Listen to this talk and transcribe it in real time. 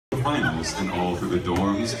of finals, and all through the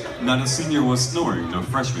dorms, not a senior was snoring, no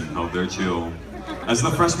freshman held their chill. As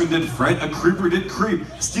the freshmen did fret, a creeper did creep,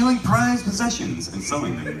 stealing prized possessions and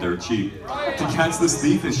selling them dirt cheap. To catch this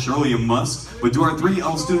thief is surely a must, but do our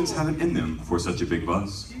 3L students have it in them for such a big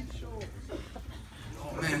buzz?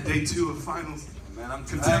 Oh man, day 2 of finals. Man, I'm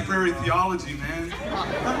contemporary theology, man.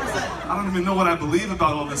 I don't even know what I believe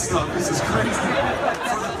about all this stuff. This is crazy.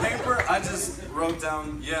 For the paper, I just wrote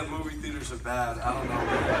down, yeah, movie theaters are bad. I don't know.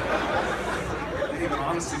 Hey, but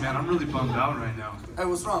honestly, man, I'm really bummed out right now. Hey,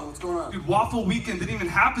 what's wrong? What's going on? Dude, Waffle Weekend didn't even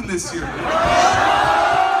happen this year, man. And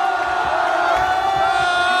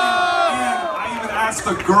I even asked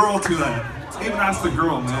the girl to that. I even asked the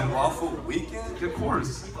girl, man. Waffle Weekend? Of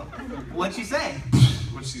course. What'd she say?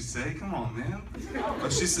 What'd she say? Come on, man.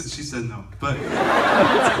 But she said no. But it's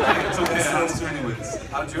okay. I asked her anyways.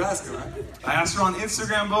 How'd you ask her, right? I asked her on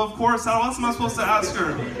Instagram, but of course, how else am I supposed to ask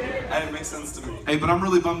her? Hey, it makes sense to me. Hey, but I'm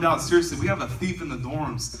really bummed out. Seriously, we have a thief in the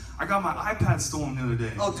dorms. I got my iPad stolen the other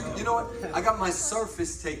day. Oh, dude, you know what? I got my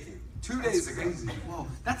Surface taken 2 days ago. Crazy. Whoa,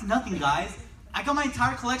 that's nothing, guys. I got my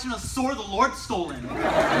entire collection of Sword of the Lord stolen.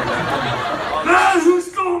 Man, who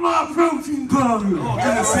stole my protein powder? Oh,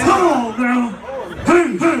 goodness. Come on now.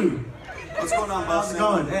 Hey, hey. What's going on, boss? How's it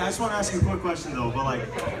going? Hey, I just want to ask you a quick question though. But like,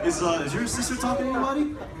 is your sister talking to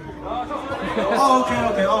anybody? Oh,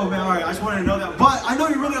 okay. Oh man, all right. I just wanted to know that. But I know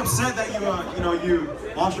you're really upset that you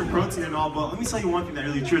lost your protein and all. But let me tell you one thing that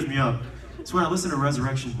really cheers me up. It's when I listen to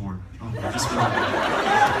Resurrection Horn. Oh, just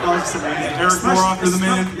it's amazing. Eric Warrock is the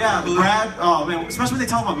man. Yeah, Brad. Oh man, especially when they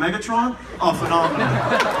talk about Megatron. Oh, phenomenal.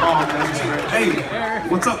 Oh man, that's great. Hey,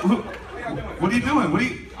 what's up? What are you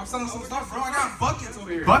doing? I'm selling some stuff, bro. I got buckets over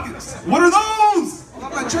here. Buckets? What are those? I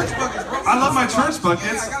love my church buckets, bro. I love my church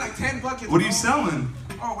buckets. Yeah, I got like 10 buckets. What are you selling?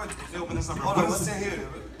 Oh, wait. They open this up. Hold on, what's in here?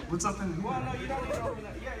 What's up in here? Well, no, you don't need to open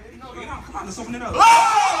it. Yeah, come on, let's open it up. Oh!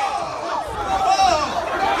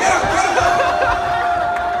 Get up.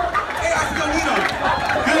 Hey, I still need them.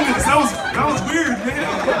 Goodness, that was weird, man.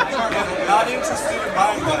 Not interested in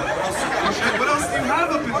buying that. What else do you have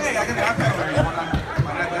up in Oh, here? yeah, I got the iPad over here.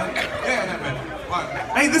 My iPad? Yeah, iPad. What?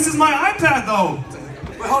 Hey, this is my iPad though.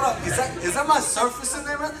 Wait, hold up. Is that my Surface in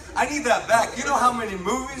there, man? I need that back. You know how many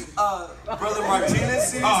movies Brother Martinez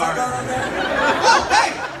series I got on there? Whoa,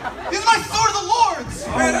 hey! This is my Sword of the Lords!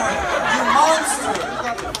 Man, you monster!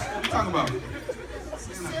 What are you talking about?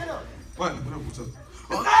 What? What's up?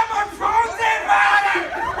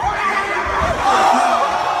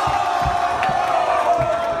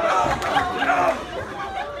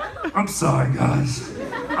 I'm sorry, guys.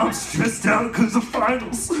 I'm stressed out because of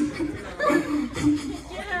finals.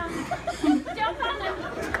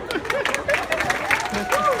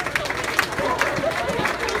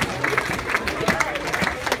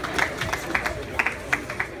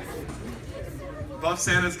 Buff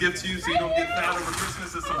Santa's gift to you so you don't get fat over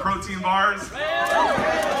Christmas is some protein bars.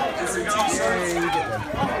 And some t-shirts. We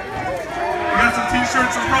got some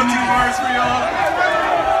t-shirts, some protein bars for y'all.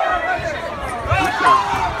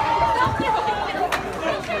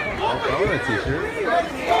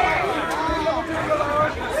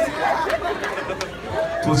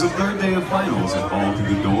 Twas the third day of finals, and all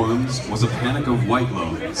through the dorms was a panic of white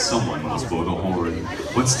love. Someone must blow the horn.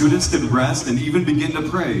 But students did rest and even begin to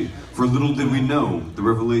pray. For little did we know, the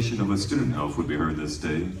revelation of a student elf would be heard this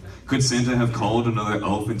day. Could Santa have called another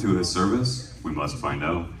elf into his service? We must find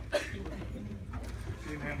out.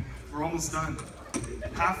 Okay, man, we're almost done.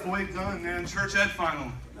 Halfway done, man. Church ed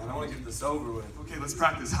final. Man, I want to get this over with. Okay, let's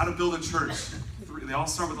practice. How to build a church. They all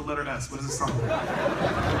start with the letter S. What does it start with?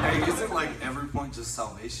 Hey, isn't like every point just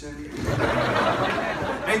salvation?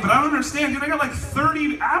 Hey, but I don't understand, dude. I got like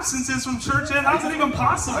 30 absences from church ed. How's that even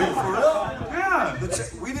possible? Are you for real? Yeah.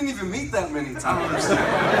 We didn't even meet that many I don't times. understand.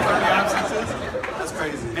 30 absences? That's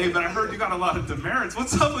crazy. Hey, but I heard you got a lot of demerits.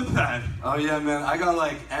 What's up with that? Oh yeah, man. I got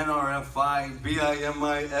like NRFI,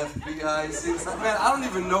 BIMI, FBI, CSI. Man, I don't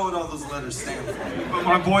even know what all those letters stand for. But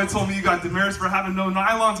my boy told me you got demerits for having no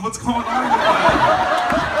nylons. What's going on with that?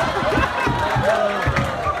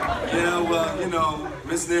 Yeah, well, you know,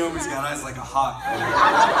 Miss Naomi's got eyes like a hawk.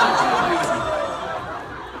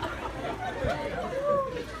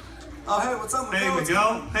 Oh, hey, what's up, Miguel? Hey,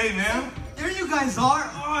 Miguel. Hey, man. There you guys are.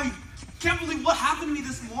 Oh, I can't believe what happened to me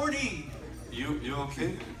this morning. You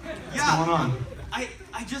okay? Yeah. What's going on? I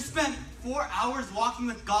just spent 4 hours walking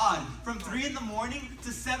with God from 3 in the morning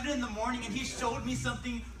to 7 in the morning, and He showed me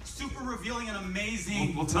something super revealing and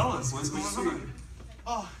amazing. Well, tell us. What's going on?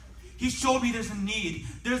 Oh, He showed me there's a need.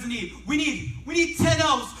 There's a need. We need 10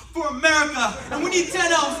 elves for America, and we need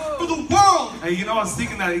 10 elves for the world. Hey, you know, I was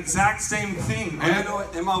thinking that exact same thing, And man. you know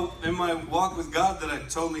what? In my walk with God that I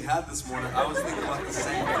totally had this morning, I was thinking about the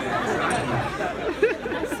same thing.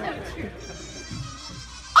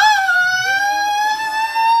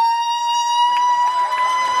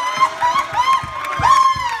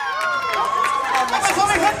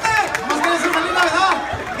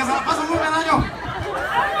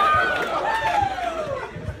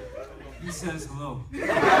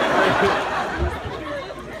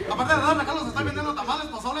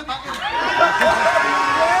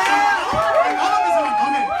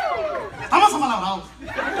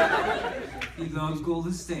 He loves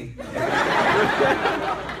Golden State.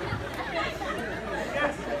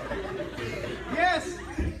 Yes!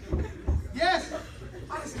 Yes!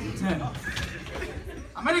 10.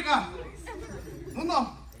 America! Mundo!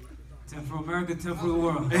 10 for America, 10 for the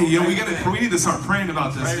world. Hey, yo, we need to start praying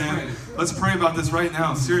about this, man. Let's pray about this right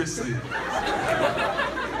now, seriously.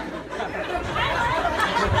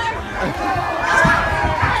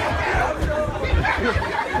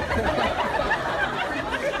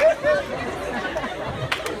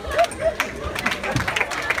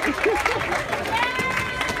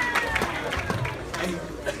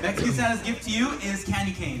 Mexican Santa's gift to you is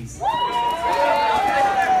candy canes.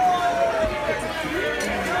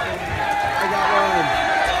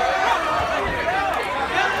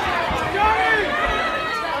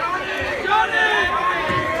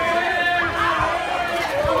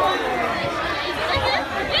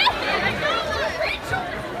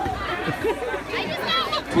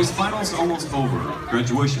 Twas finals almost over,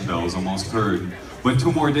 graduation bells almost heard, but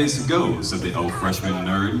 2 more days to go, said the elf freshman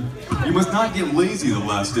nerd. You must not get lazy the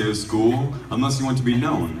last day of school, unless you want to be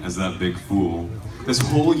known as that big fool. This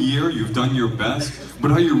whole year you've done your best, but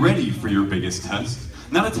are you ready for your biggest test?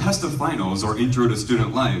 Not a test of finals or intro to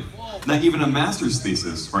student life, not even a master's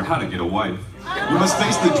thesis or how to get a wife. You must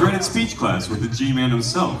face the dreaded speech class with the G-man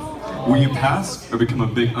himself. Will you pass or become a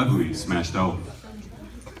big ugly smashed elf?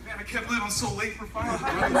 I can't believe I'm so late for finals.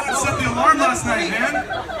 I set the alarm last night, man.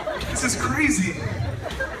 This is crazy.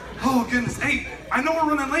 Oh, goodness. Hey, I know we're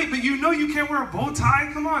running late, but you know you can't wear a bow tie?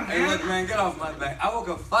 Come on, man. Hey, look, man, get off my back. I woke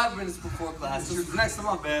up 5 minutes before class. It was next to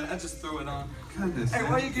my bed. I just threw it on. Goodness, Hey,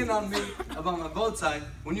 man. why are you getting on me about my bow tie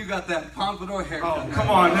when you got that pompadour haircut? Oh, come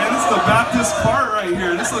on, man. This is the Baptist part right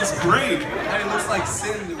here. This looks great. Hey, it looks like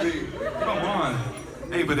sin to me. Come on.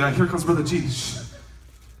 Hey, but here comes Brother G. Shh.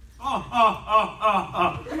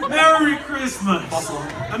 Merry Christmas!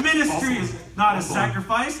 The ministry is not a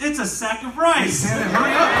sacrifice, it's a sack of Hey, rice. Santa,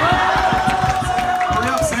 hurry up. Hurry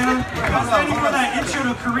up, Santa. You guys ready for that intro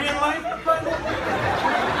to Korean life?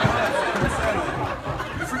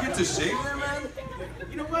 You forget to shave there, man?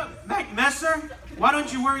 You know what, Mac Messer? Why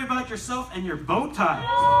don't you worry about yourself and your bow tie?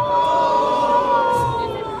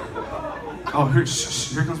 Oh, here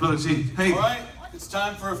comes Brother G. Hey. All right, it's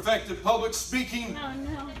time for effective public speaking. Oh,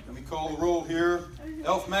 no. Let me call the roll here.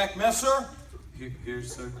 Elf Mac Messer. Here,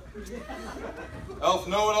 sir. Elf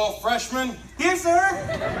Know-It-All Freshman. Here, sir!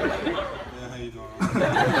 Yeah, how you doing?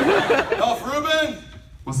 Elf Ruben.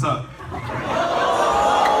 What's up?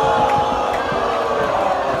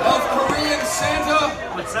 Elf Korean Santa.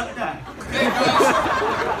 What's up, Dad? Hey, guys.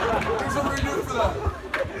 Here's what we're going to do for the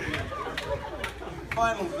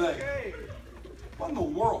final day. What in the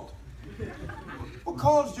world? What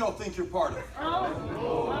college do y'all think you're part of?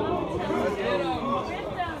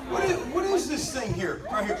 What is this thing here?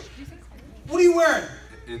 Right here. What are you wearing?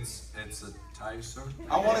 It's a tie, sir.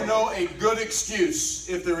 I want to know a good excuse,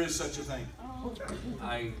 if there is such a thing.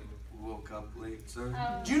 I woke up late, sir.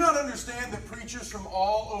 Do you not understand that preachers from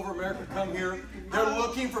all over America come here? They're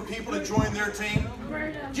looking for people to join their team.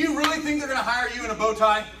 Do you really think they're going to hire you in a bow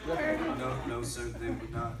tie? No, sir, they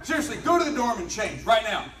would not. Seriously, go to the dorm and change right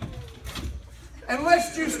now. And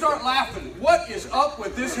lest you start laughing, what is up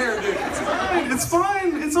with this hairdo? It's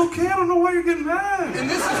fine. It's okay. I don't know why you're getting mad. And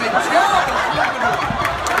this is a terrible pompadour.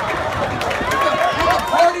 With a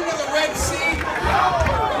party to the Red Sea.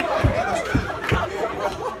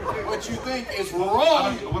 What you think is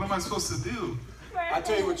wrong. What am I supposed to do? I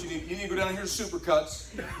tell you what you need. You need to go down here to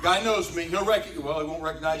Supercuts. Guy knows me. He'll recognize. Well, he won't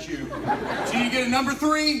recognize you. So you get a number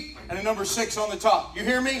 3 and a number 6 on the top. You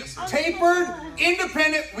hear me? Yes, tapered,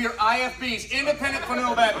 independent. We are IFBs, independent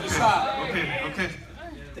fundamental Baptist style. Okay.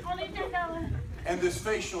 Only $10. And this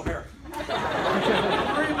facial hair. Don't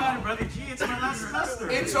worry about it, Brother G. It's my last semester.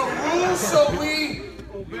 It's a rule, so we.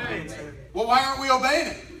 Well, why aren't we obeying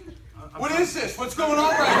it? What is this? What's going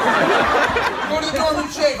on right here? Go to the dorm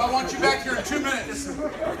and shave. I want you back here in 2 minutes.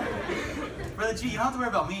 Brother G, you don't have to worry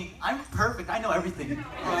about me. I'm perfect. I know everything.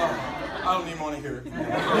 I don't even want to hear it.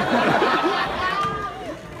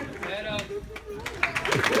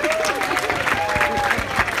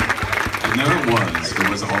 And there it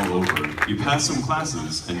was all over. You passed some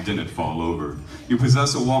classes and didn't fall over. You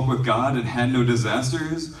possess a walk with God and had no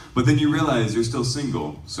disasters, but then you realize you're still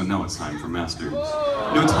single, so now it's time for masters.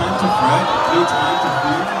 No time to fret, no time to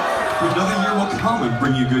fear, for another year will come and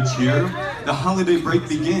bring you good cheer. The holiday break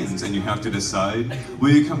begins and you have to decide,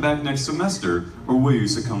 will you come back next semester, or will you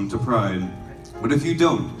succumb to pride? But if you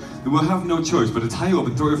don't, then we'll have no choice but to tie you up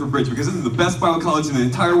and throw you off a bridge, because this is the best Bible college in the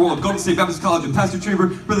entire world. Golden State Baptist College, and Pastor Trevor,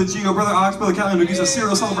 Brother Gio, Brother Ox, Brother Callan, who gives us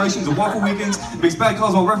cereal celebrations and waffle weekends, makes bad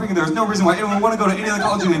calls while refereeing, and there is no reason why anyone would want to go to any other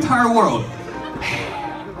college in the entire world.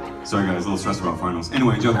 Sorry guys, a little stressed about finals.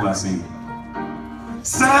 Anyway, enjoy the last scene.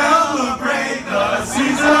 Celebrate the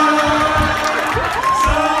season.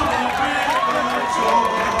 Celebrate the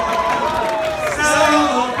joy.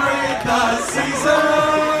 Celebrate the season.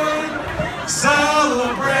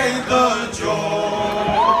 Celebrate the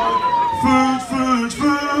joy. Food, food,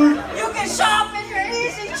 food. You can shop in your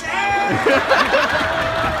easy chair.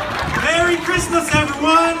 Merry Christmas,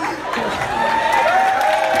 everyone.